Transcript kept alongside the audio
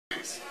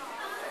please.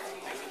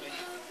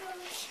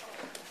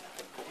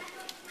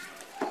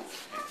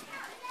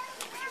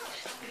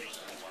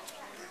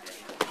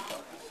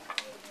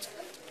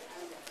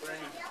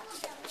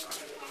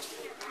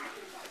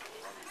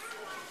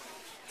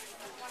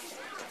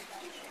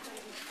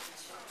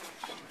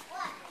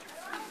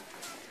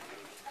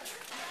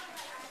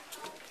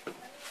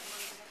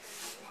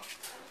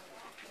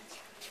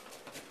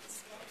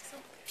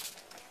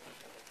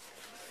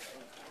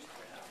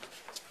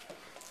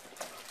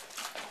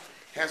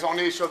 Hands on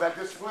knees, show that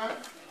discipline.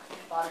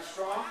 Body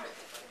strong. All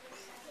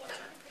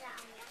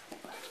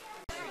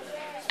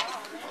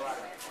right.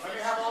 Let me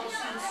have all the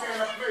students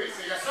stand up, please.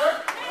 Say yes, sir.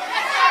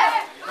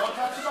 Don't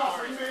touch it off.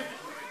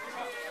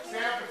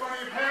 Stand up in front of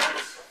your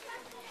parents.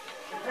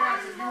 Your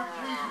parents, if you would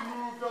please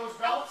remove those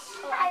belts,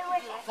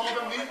 fold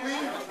them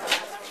neatly,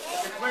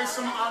 and place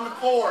them on the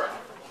board.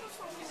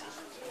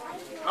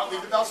 No,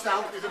 leave the belts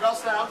down. Leave the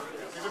belts down.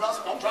 Leave the belts.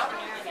 Don't drop it.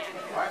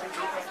 All right.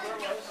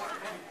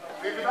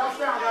 Leave the belts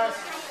down, guys.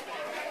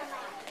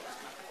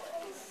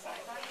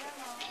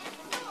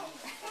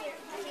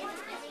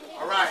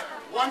 All right.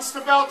 Once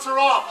the belts are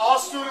off, all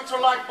students are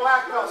like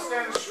black belts,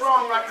 standing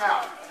strong right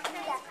now.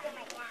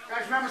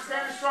 Guys, remember,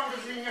 standing strong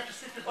doesn't mean you have to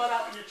stick your butt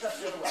out and your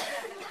chest the other way.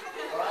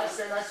 All right,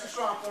 stay nice and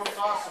strong for me.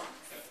 Awesome.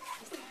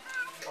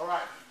 All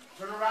right,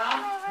 turn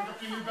around. Pick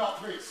up your new belt,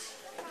 please.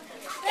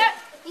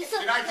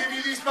 Did I give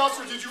you these belts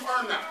or did you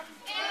earn them?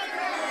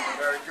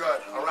 Very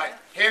good. All right,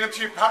 hand them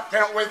to your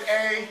parent with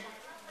a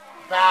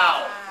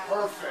bow.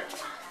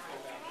 Perfect.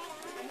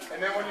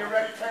 And then when you're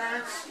ready,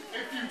 parents,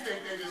 if you think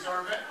they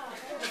deserve it,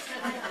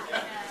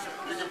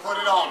 you can put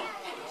it on.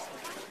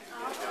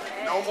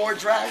 No more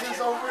dragons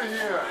over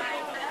here.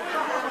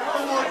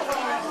 No more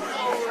dragons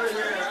over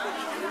here.